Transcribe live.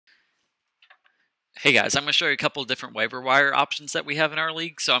Hey guys, I'm going to show you a couple of different waiver wire options that we have in our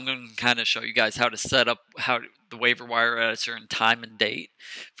league. So I'm going to kind of show you guys how to set up the waiver wire at a certain time and date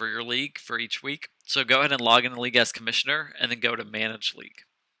for your league for each week. So go ahead and log in the league as commissioner and then go to manage league.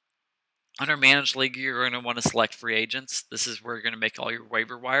 Under manage league, you're going to want to select free agents. This is where you're going to make all your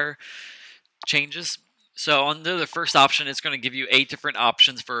waiver wire changes. So under the first option, it's going to give you 8 different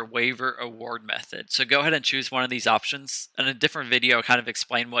options for a waiver award method. So go ahead and choose one of these options. In a different video, I'll kind of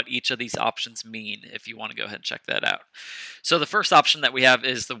explain what each of these options mean if you want to go ahead and check that out. So the first option that we have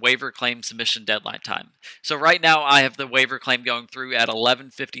is the waiver claim submission deadline time. So right now I have the waiver claim going through at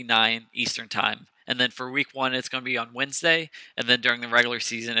 11:59 Eastern time. And then for week 1, it's going to be on Wednesday. And then during the regular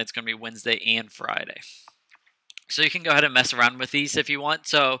season, it's going to be Wednesday and Friday. So you can go ahead and mess around with these if you want.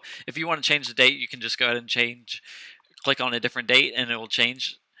 So if you want to change the date, you can just go ahead and click on a different date and it will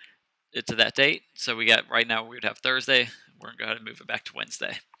change it to that date. So we got right now we would have Thursday. We're going to go ahead and move it back to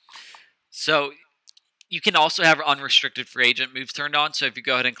Wednesday. So you can also have unrestricted free agent moves turned on. So if you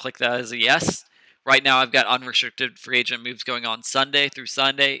go ahead and click that as a yes, right now I've got unrestricted free agent moves going on Sunday through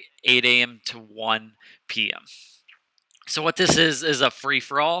Sunday, 8 a.m. to 1 p.m. So what this is a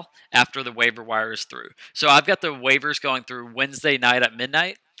free-for-all after the waiver wire is through. So I've got the waivers going through Wednesday night at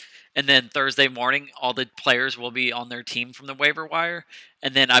midnight, and then Thursday morning, all the players will be on their team from the waiver wire,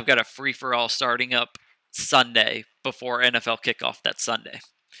 and then I've got a free-for-all starting up Sunday before NFL kickoff that Sunday.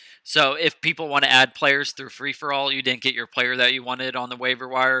 So if people want to add players through free-for-all, you didn't get your player that you wanted on the waiver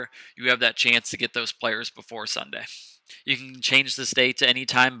wire, you have that chance to get those players before Sunday. You can change this date to any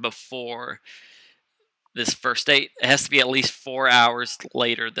time before this first date. It has to be at least 4 hours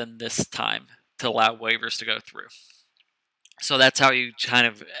later than this time to allow waivers to go through. So that's how you kind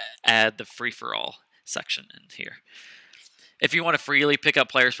of add the free-for-all section in here. If you want to freely pick up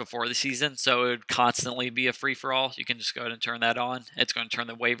players before the season, so it would constantly be a free-for-all, you can just go ahead and turn that on. It's going to turn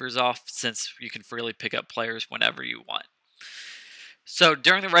the waivers off since you can freely pick up players whenever you want. So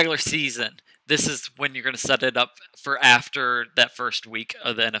during the regular season, this is when you're going to set it up for after that first week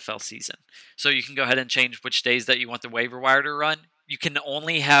of the NFL season. So you can go ahead and change which days that you want the waiver wire to run. You can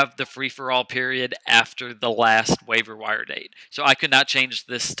only have the free-for-all period after the last waiver wire date. So I could not change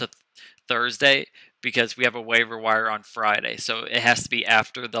this to Thursday because we have a waiver wire on Friday. So it has to be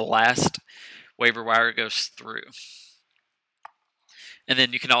after the last waiver wire goes through. And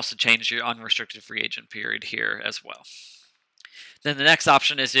then you can also change your unrestricted free agent period here as well. Then the next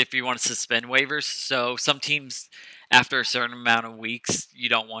option is if you want to suspend waivers. So some teams, after a certain amount of weeks, you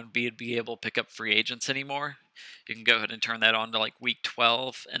don't want to be able to pick up free agents anymore. You can go ahead and turn that on to like week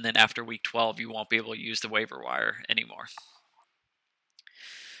 12, and then after week 12, you won't be able to use the waiver wire anymore.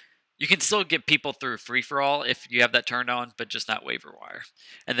 You can still get people through free-for-all if you have that turned on, but just not waiver wire.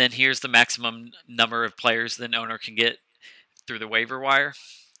 And then here's the maximum number of players the owner can get through the waiver wire.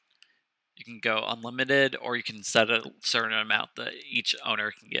 You can go unlimited, or you can set a certain amount that each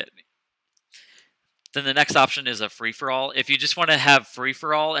owner can get. Then the next option is a free-for-all. If you just want to have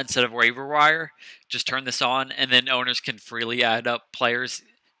free-for-all instead of waiver wire, just turn this on, and then owners can freely add up players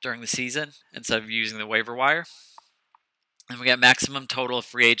during the season instead of using the waiver wire. And we got maximum total of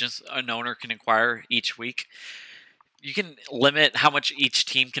free agents an owner can acquire each week. You can limit how much each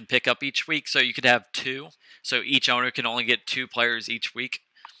team can pick up each week, so you could have 2. So each owner can only get 2 players each week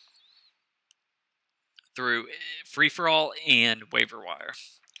through free-for-all and waiver wire.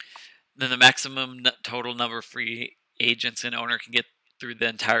 Then the maximum total number of free agents an owner can get through the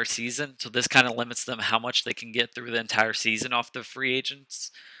entire season. So this kind of limits them how much they can get through the entire season off the free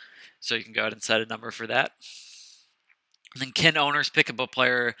agents. So you can go ahead and set a number for that. And then can owners pick up a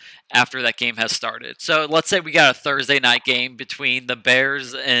player after that game has started? So let's say we got a Thursday night game between the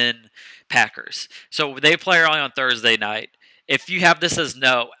Bears and Packers. So they play only on Thursday night. If you have this as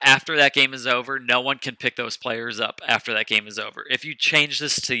no, after that game is over, no one can pick those players up after that game is over. If you change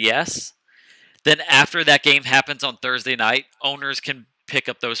this to yes, then after that game happens on Thursday night, owners can pick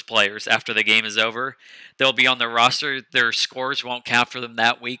up those players after the game is over. They'll be on the roster. Their scores won't count for them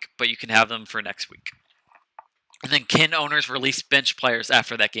that week, but you can have them for next week. And then can owners release bench players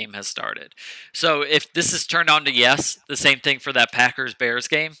after that game has started? So if this is turned on to yes, the same thing for that Packers-Bears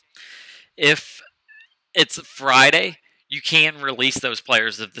game. If it's Friday, you can release those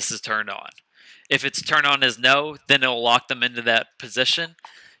players if this is turned on. If it's turned on as no, then it'll lock them into that position.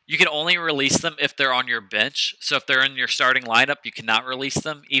 You can only release them if they're on your bench. So if they're in your starting lineup, you cannot release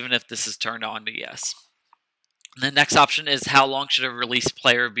them, even if this is turned on to yes. And the next option is how long should a released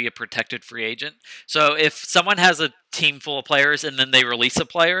player be a protected free agent? So if someone has a team full of players and then they release a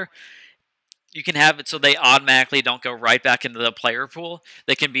player, you can have it so they automatically don't go right back into the player pool.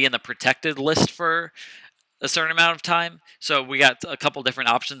 They can be in the protected list for a certain amount of time. So we got a couple different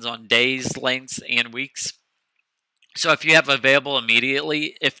options on days, lengths, and weeks. So if you have available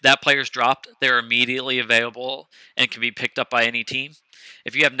immediately, if that player's dropped, they're immediately available and can be picked up by any team.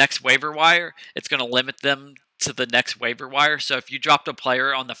 If you have next waiver wire, it's going to limit them to the next waiver wire. So if you dropped a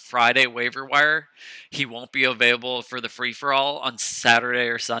player on the Friday waiver wire, he won't be available for the free for all on Saturday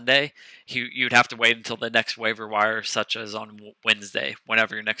or Sunday. You'd have to wait until the next waiver wire, such as on Wednesday,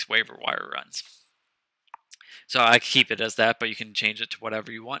 whenever your next waiver wire runs. So I keep it as that, but you can change it to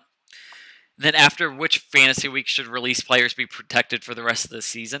whatever you want. Then after which fantasy week should release players be protected for the rest of the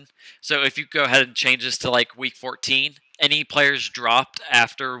season? So if you go ahead and change this to like week 14, any players dropped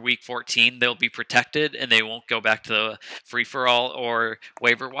after week 14, they'll be protected and they won't go back to the free for all or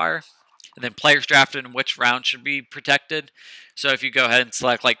waiver wire. And then players drafted in which round should be protected. So if you go ahead and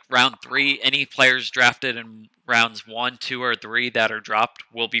select like round 3, any players drafted in rounds 1, 2, or 3 that are dropped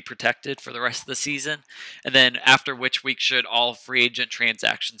will be protected for the rest of the season. And then after which week should all free agent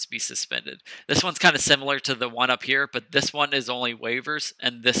transactions be suspended. This one's kind of similar to the one up here, but this one is only waivers,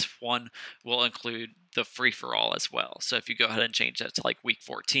 and this one will include the free-for-all as well. So if you go ahead and change that to like week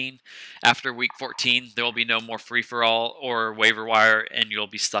 14, after week 14, there will be no more free-for-all or waiver wire, and you'll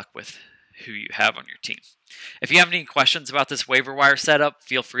be stuck with who you have on your team. If you have any questions about this waiver wire setup,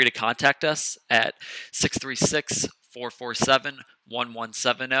 feel free to contact us at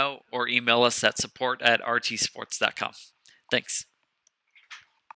 636-447-1170 or email us at support@rtsports.com. Thanks.